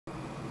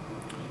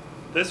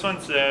This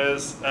one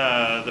says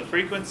the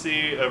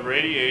frequency of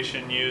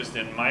radiation used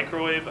in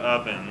microwave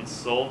ovens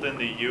sold in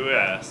the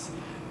U.S.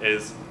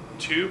 is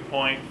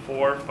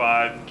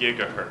 2.45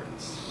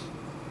 gigahertz.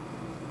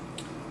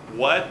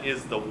 What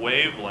is the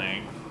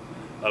wavelength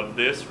of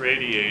this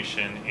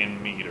radiation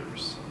in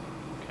meters?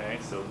 Okay,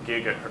 so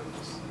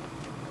gigahertz.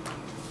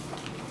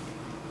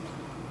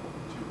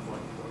 2.4.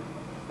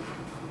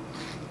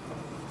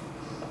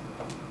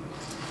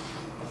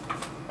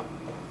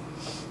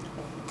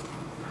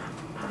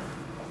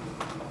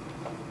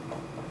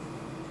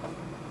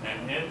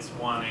 And it's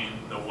wanting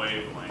the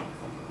wavelength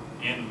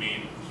in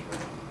meters.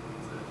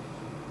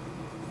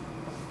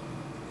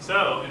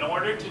 So, in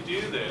order to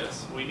do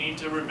this, we need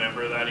to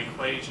remember that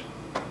equation.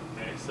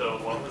 Okay, so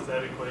what was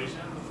that equation?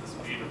 The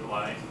speed of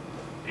light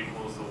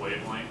equals the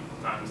wavelength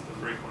times the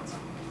frequency.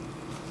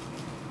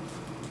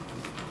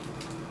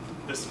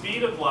 The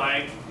speed of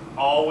light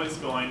always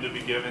going to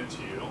be given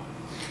to you.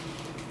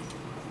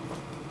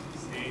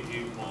 C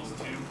equals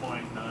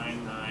 2.998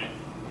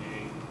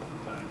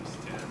 times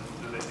 10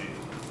 to the 8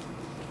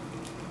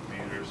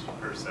 meters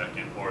per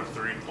second, or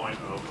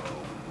 3.00.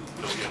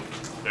 You'll get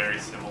very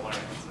similar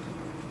answers.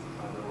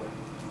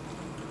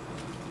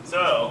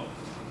 So,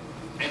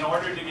 in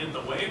order to get the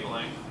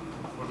wavelength,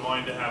 we're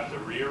going to have to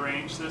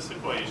rearrange this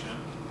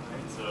equation.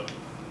 Right? So,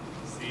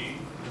 C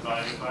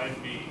divided by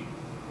V,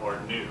 or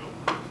nu.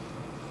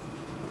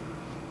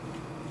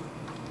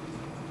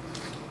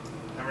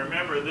 And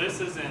remember,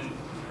 this is in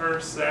per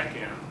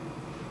second,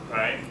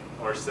 right?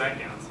 Or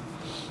seconds.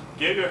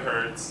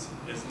 Gigahertz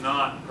is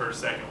not per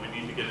second. We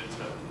need to get it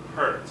to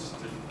hertz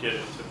to get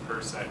it to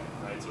per second,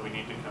 right? So we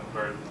need to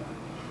convert that.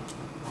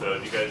 So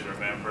do you guys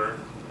remember?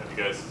 Have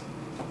you guys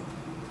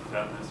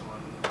done this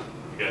one?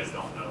 You guys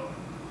don't know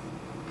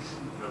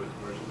the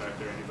conversion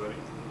factor, anybody?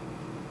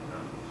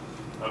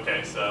 No?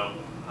 Okay, so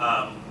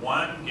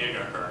 1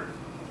 gigahertz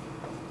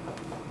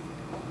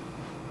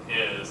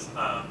is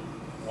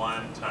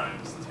 1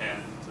 times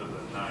 10 to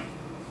the 9.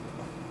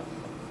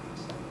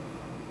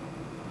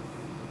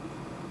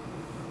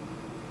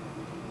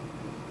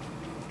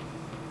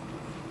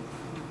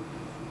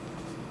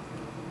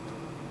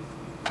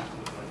 I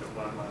can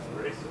find my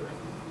eraser.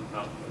 Oh,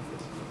 like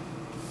this.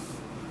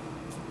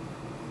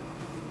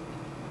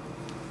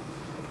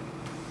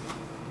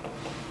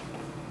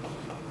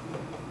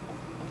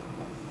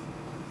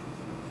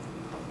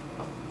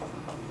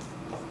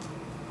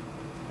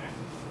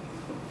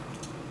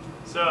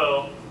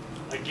 So,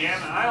 again,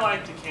 I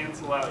like to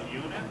cancel out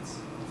units,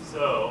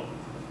 so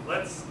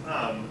let's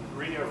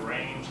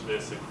rearrange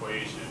this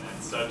equation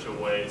in such a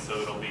way so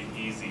it'll be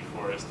easy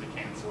for us to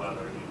cancel out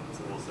our units.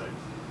 So we'll say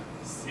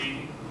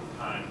C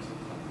times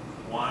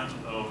 1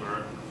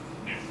 over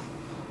nu.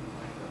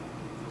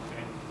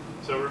 Okay.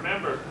 So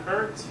remember,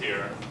 hertz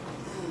here,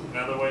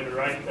 another way to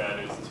write that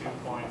is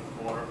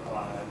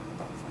 2.45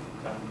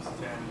 times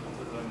 10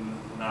 to the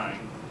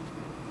 9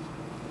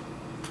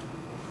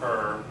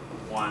 per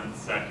 1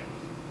 second,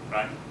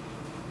 right?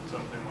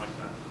 Something like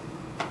that.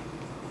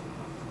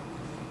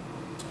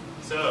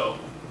 So,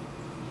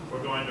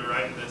 we're going to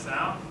write this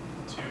out,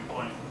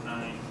 2.99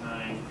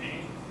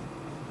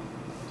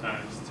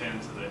 times 10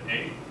 to the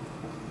 8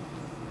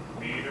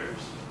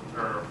 meters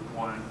per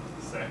 1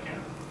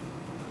 second.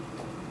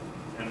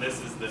 And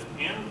this is the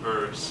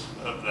inverse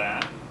of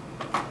that.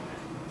 So,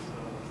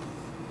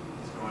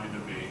 it's going to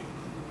be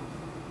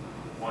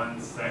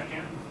 1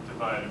 second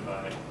divided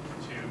by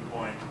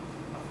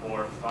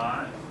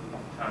 2.45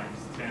 times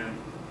 10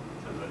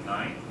 to the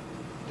 9th.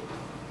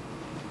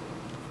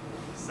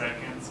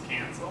 Seconds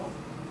cancel,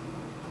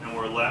 and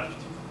we're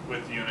left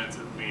with units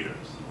of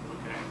meters.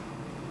 Okay,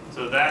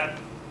 so that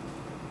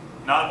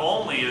not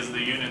only is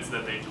the units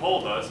that they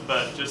told us,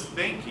 but just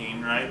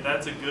thinking, right,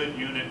 that's a good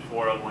unit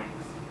for a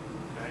length.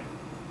 Okay,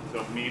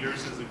 so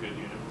meters is a good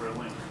unit for a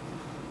length.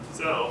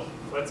 So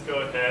let's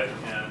go ahead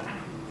and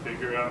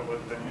figure out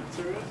what the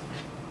answer is.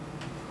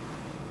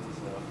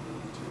 So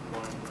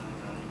 2.998.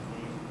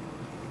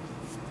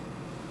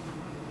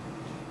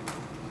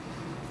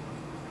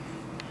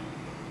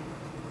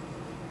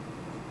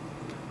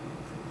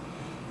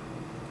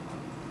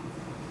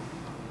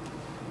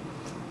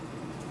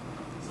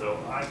 So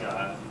I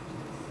got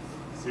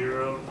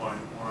 0.122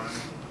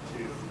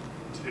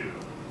 to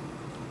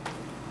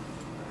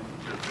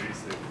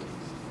 36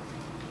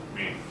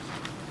 meters.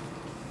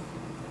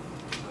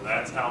 So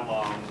that's how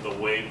long the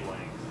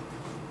wavelength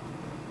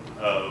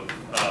of,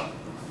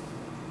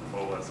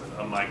 what was it,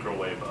 a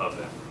microwave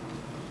oven.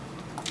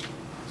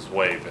 This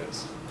wave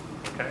is.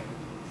 Okay?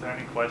 Is there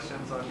any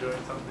questions on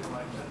doing something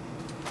like that?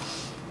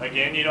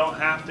 Again, you don't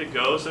have to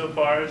go so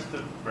far as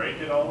to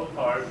break it all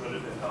apart, but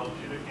if it helps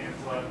you to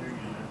cancel out your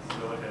units,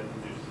 go ahead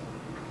and do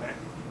so. Okay?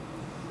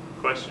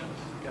 Questions?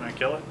 Can I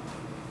kill it?